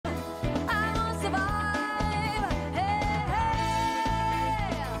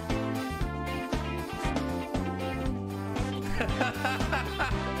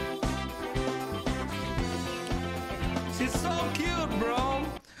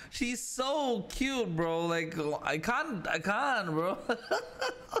She's so cute, bro. Like, I can't, bro.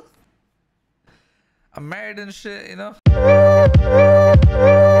 I'm married and shit, you know.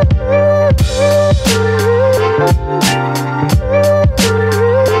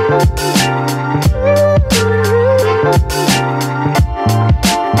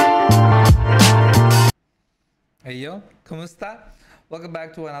 Hey yo, ¿cómo está? Welcome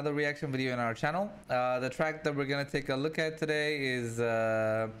back to another reaction video in our channel. The track that we're gonna take a look at today is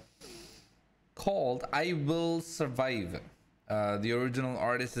called I Will Survive. The original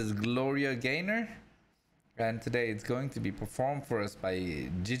artist is Gloria Gaynor, and today it's going to be performed for us by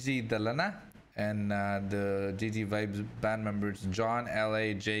GIGI DE LANA and the gigivibes band members John,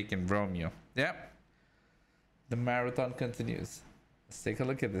 LA, Jake, and Romeo. Yep, the marathon continues. Let's take a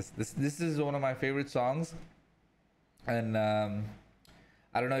look at this. This is one of my favorite songs, and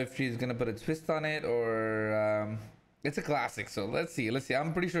I don't know if she's gonna put a twist on it or it's a classic. So let's see.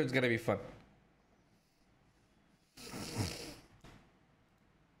 I'm pretty sure it's gonna be fun.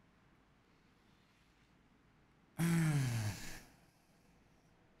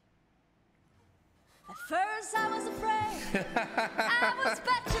 At first I was afraid, I was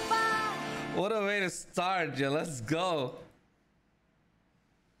petrified. What a way to start, Jill. Let's go.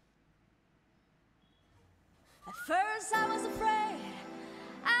 At first I was afraid,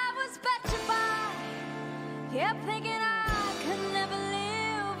 I was petrified. Kept thinking I could never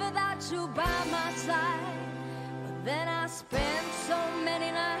live without you by my side. But then I spent so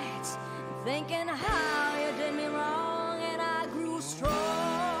many nights thinking how you did me wrong, and I grew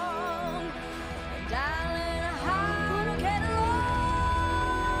strong. Darling, how to get along.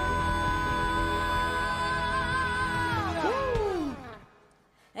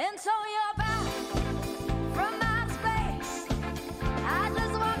 And so you're back from outer space. I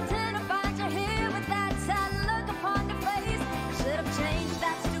just walked in to find you here with that sad look upon your face. Should have changed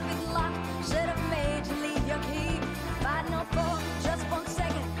that stupid lock. Should have made you leave your key. If I'd known for just 1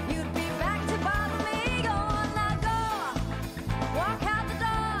 second you'd be back to bother me. Go on now, go. Walk out the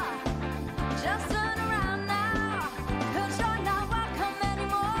door. Just turn around now, 'cause you're not welcome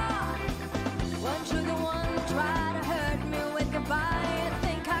anymore. Weren't you the one who tried to hurt me with goodbye? You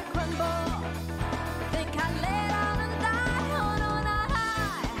think I crumble? You think I lay down and die? Oh no, not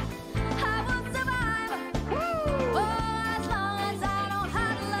I will survive. Oh, as long as I know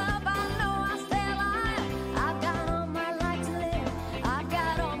how to love, I know I'll stay alive. I've got all my life to live, I've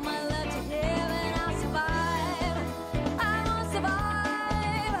got all my love to give, and I'll survive. I will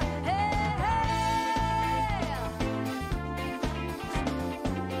survive. Hey,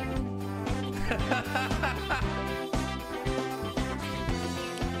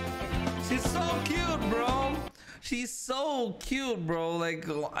 She's so cute, bro. She's so cute, bro. Like,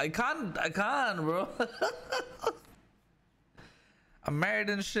 I can't, bro. I'm married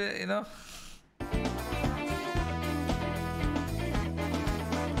and shit, you know.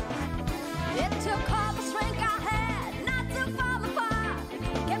 it took all the strength I had not to fall apart.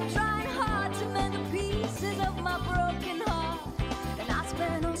 Kept trying hard to mend the pieces of my broken heart. And I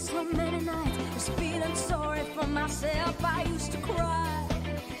spent oh so many nights just feeling sorry for myself. I used to cry,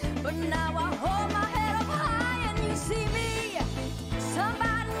 but now I hold my head up high and you see me,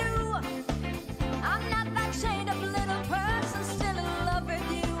 somebody new. I'm not that chained up little person, still in love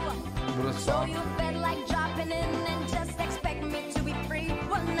with you. So you felt like dropping in and just expect me to be free.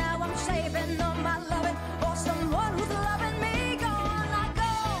 Well, now I'm saving all my loving for someone who's loving me. Go on, I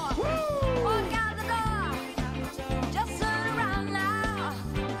go. Walk out the door. Just turn around now,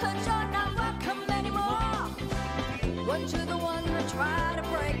 'cause you're not welcome anymore. Weren't you the one who tried to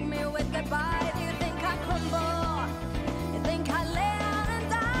break me with goodbye? Do you think I crumble? You think I lay down and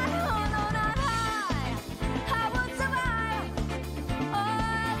die? Oh no, not I would survive. Oh,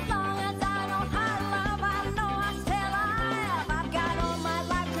 as long as I know how to love, I know I'll stay alive. I've got all my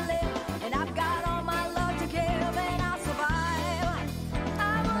life to live, and I've got all my love to give, and I'll survive.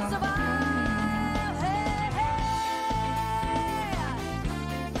 I will survive. Hey, hey.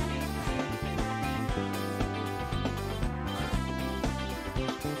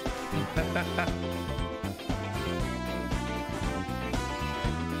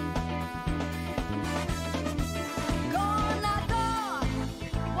 Go on that door,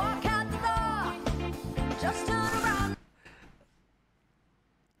 walk out the door, just turn around.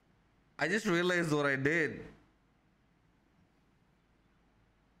 I just realized what I did.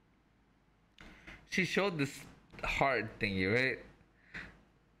 She showed this heart thingy, right?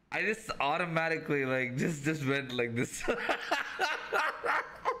 I just automatically like just went like this.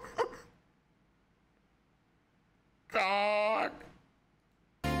 God.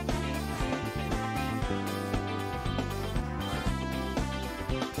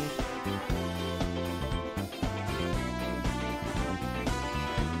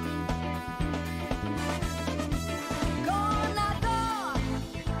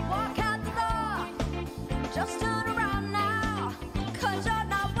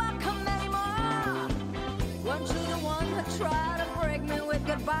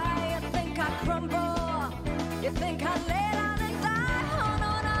 You think I'd lay down and die? Oh,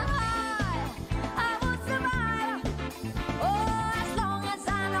 no, not high. I will survive. Oh, as long as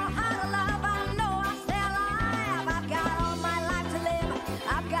I know how to love, I know I'll stay alive. I've got all my life to live.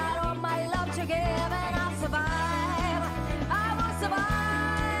 I've got all my love to give, and I'll survive. I will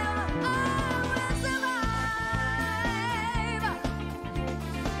survive. I will survive.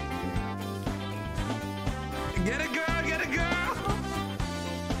 Get it, girl. Get it, girl.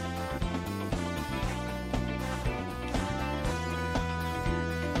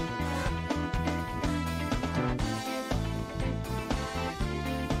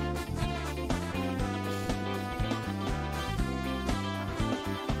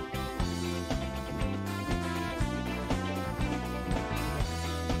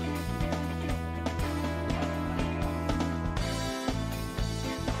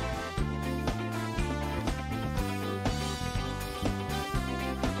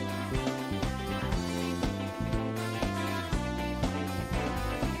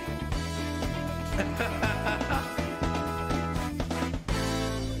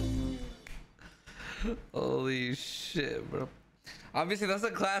 Holy shit, bro. Obviously that's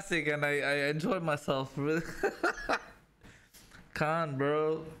a classic and I enjoyed myself really. Can't,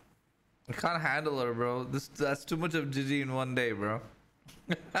 bro. I can't handle her, bro. That's too much of Gigi in one day, bro.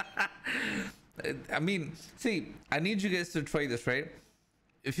 I mean, see, I need you guys to try this, right?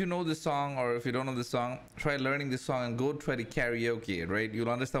 If you know this song or if you don't know this song, try learning this song and go try to karaoke it, right? You'll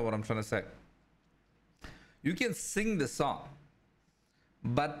understand what I'm trying to say. You can sing the song,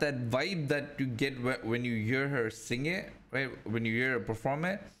 but that vibe that you get when you hear her sing it, right? When you hear her perform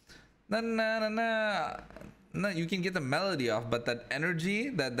it, na na na na, no, you can get the melody off, but that energy,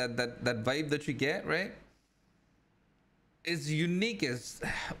 that vibe that you get, right, is unique. It's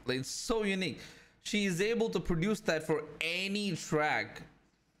so unique. She is able to produce that for any track,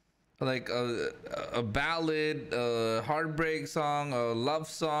 like a ballad, a heartbreak song, a love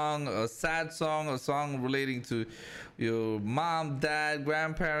song, a sad song, a song relating to your mom, dad,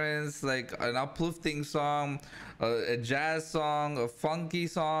 grandparents, like an uplifting song, a jazz song, a funky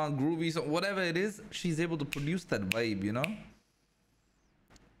song, groovy song, whatever it is. She's able to produce that vibe, you know.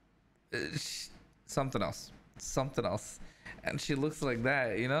 Something else, and she looks like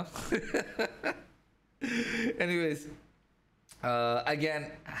that, you know. Anyways, again,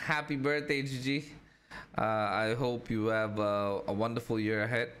 happy birthday, Gigi. I hope you have a wonderful year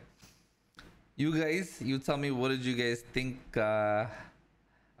ahead. You guys, you tell me, what did you guys think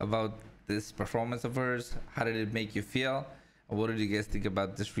about this performance of hers? How did it make you feel? What did you guys think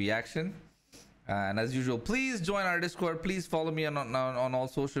about this reaction? And as usual, please join our Discord. Please follow me on all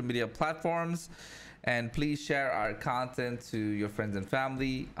social media platforms, and please share our content to your friends and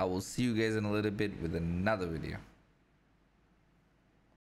family. I will see you guys in a little bit with another video.